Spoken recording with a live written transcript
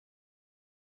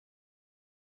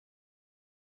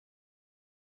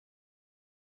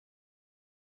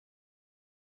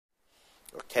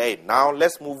Okay, now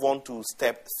let's move on to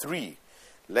step 3.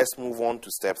 Let's move on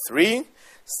to step 3.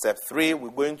 Step 3, we're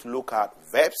going to look at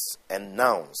verbs and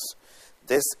nouns.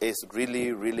 This is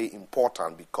really, really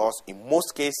important because in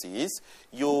most cases,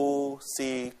 you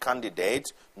see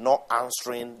candidates not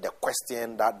answering the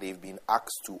question that they've been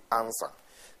asked to answer.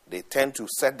 They tend to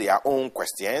set their own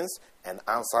questions and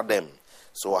answer them.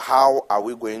 So how are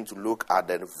we going to look at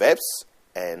the verbs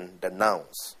and the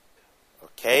nouns?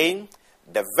 Okay,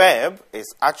 the verb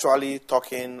is actually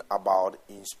talking about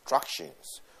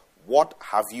instructions. What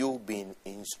have you been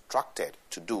instructed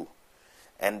to do?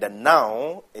 And the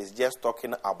noun is just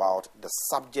talking about the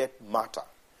subject matter.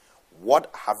 What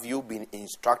have you been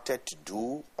instructed to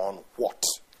do on what?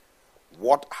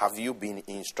 What have you been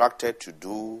instructed to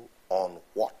do on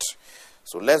what?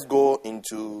 So let's go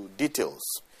into details.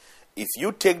 If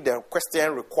you take the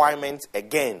question requirements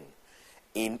again,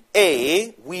 in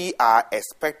A, we are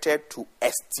expected to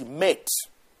estimate.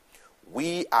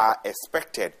 We are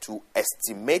expected to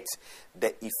estimate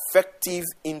the effective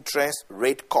interest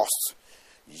rate cost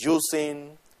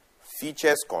using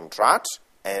features contract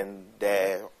and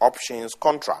the options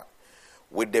contract.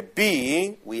 With the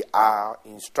B, we are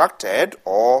instructed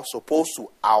or supposed to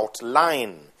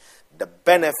outline the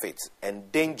benefits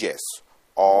and dangers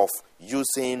of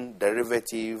using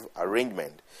derivative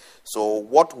arrangement. So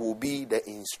what will be the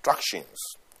instructions?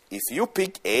 If you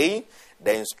pick A,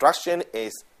 the instruction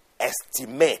is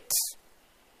estimate.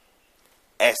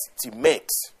 Estimate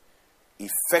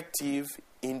effective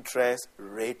interest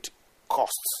rate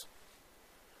costs.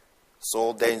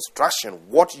 So the instruction,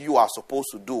 what you are supposed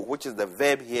to do, which is the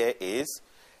verb here, is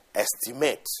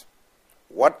estimate.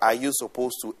 What are you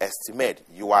supposed to estimate?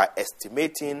 You are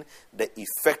estimating the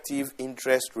effective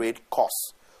interest rate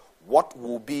costs. What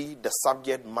will be the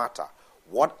subject matter?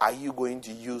 What are you going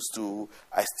to use to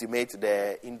estimate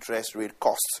the interest rate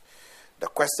costs? The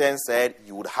question said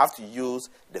you would have to use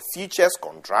the features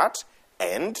contract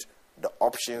and the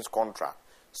options contract.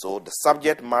 So the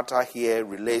subject matter here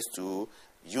relates to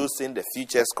using the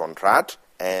features contract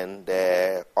and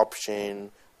the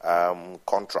option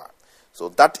contract. So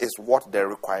that is what the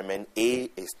requirement A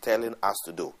is telling us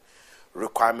to do.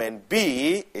 Requirement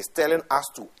B is telling us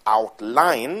to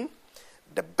outline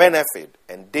the benefit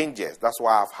and dangers. That's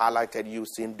why I've highlighted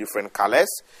using different colors.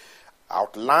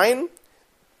 Outline,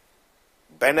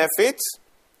 benefits,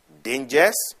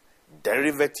 dangers,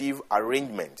 derivative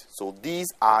arrangement. So these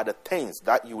are the things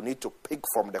that you need to pick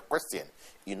from the question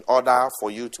in order for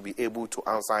you to be able to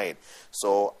answer it.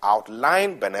 So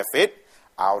outline benefit,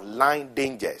 outline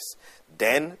dangers.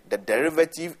 Then the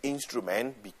derivative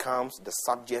instrument becomes the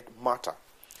subject matter.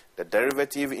 The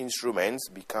derivative instruments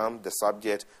become the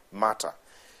subject matter.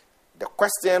 The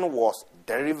question was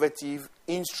derivative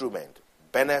instrument,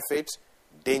 benefits,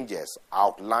 dangers,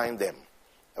 outline them.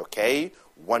 Okay?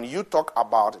 When you talk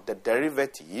about the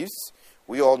derivatives,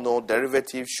 we all know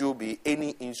derivative should be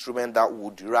any instrument that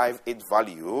will derive its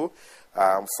value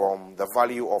from the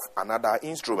value of another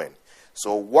instrument.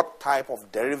 So what type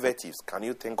of derivatives can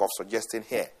you think of suggesting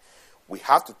here? We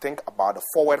have to think about the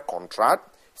forward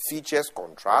contract, features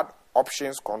contract,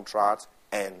 options contract,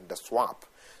 and the swap.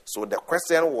 So the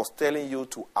question was telling you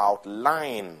to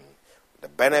outline the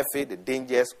benefit, the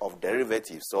dangers of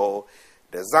derivatives. So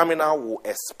the examiner will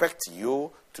expect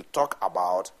you to talk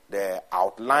about the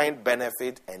outlined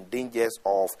benefit and dangers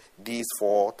of these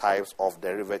 4 types of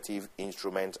derivative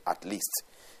instruments at least.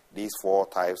 These 4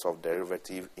 types of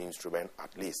derivative instrument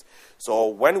at least. So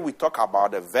when we talk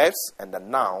about the verbs and the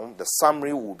noun, the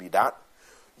summary will be that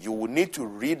you will need to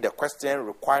read the question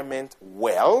requirement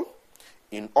well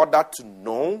in order to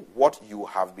know what you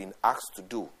have been asked to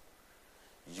do.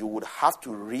 You would have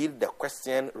to read the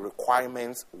question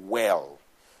requirements well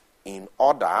in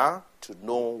order to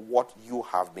know what you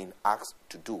have been asked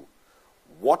to do.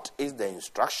 What is the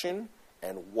instruction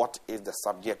and what is the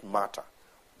subject matter?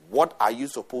 What are you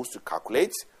supposed to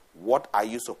calculate? What are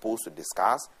you supposed to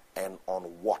discuss? And on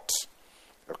what?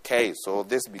 Okay, so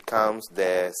this becomes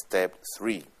the step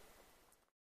 3.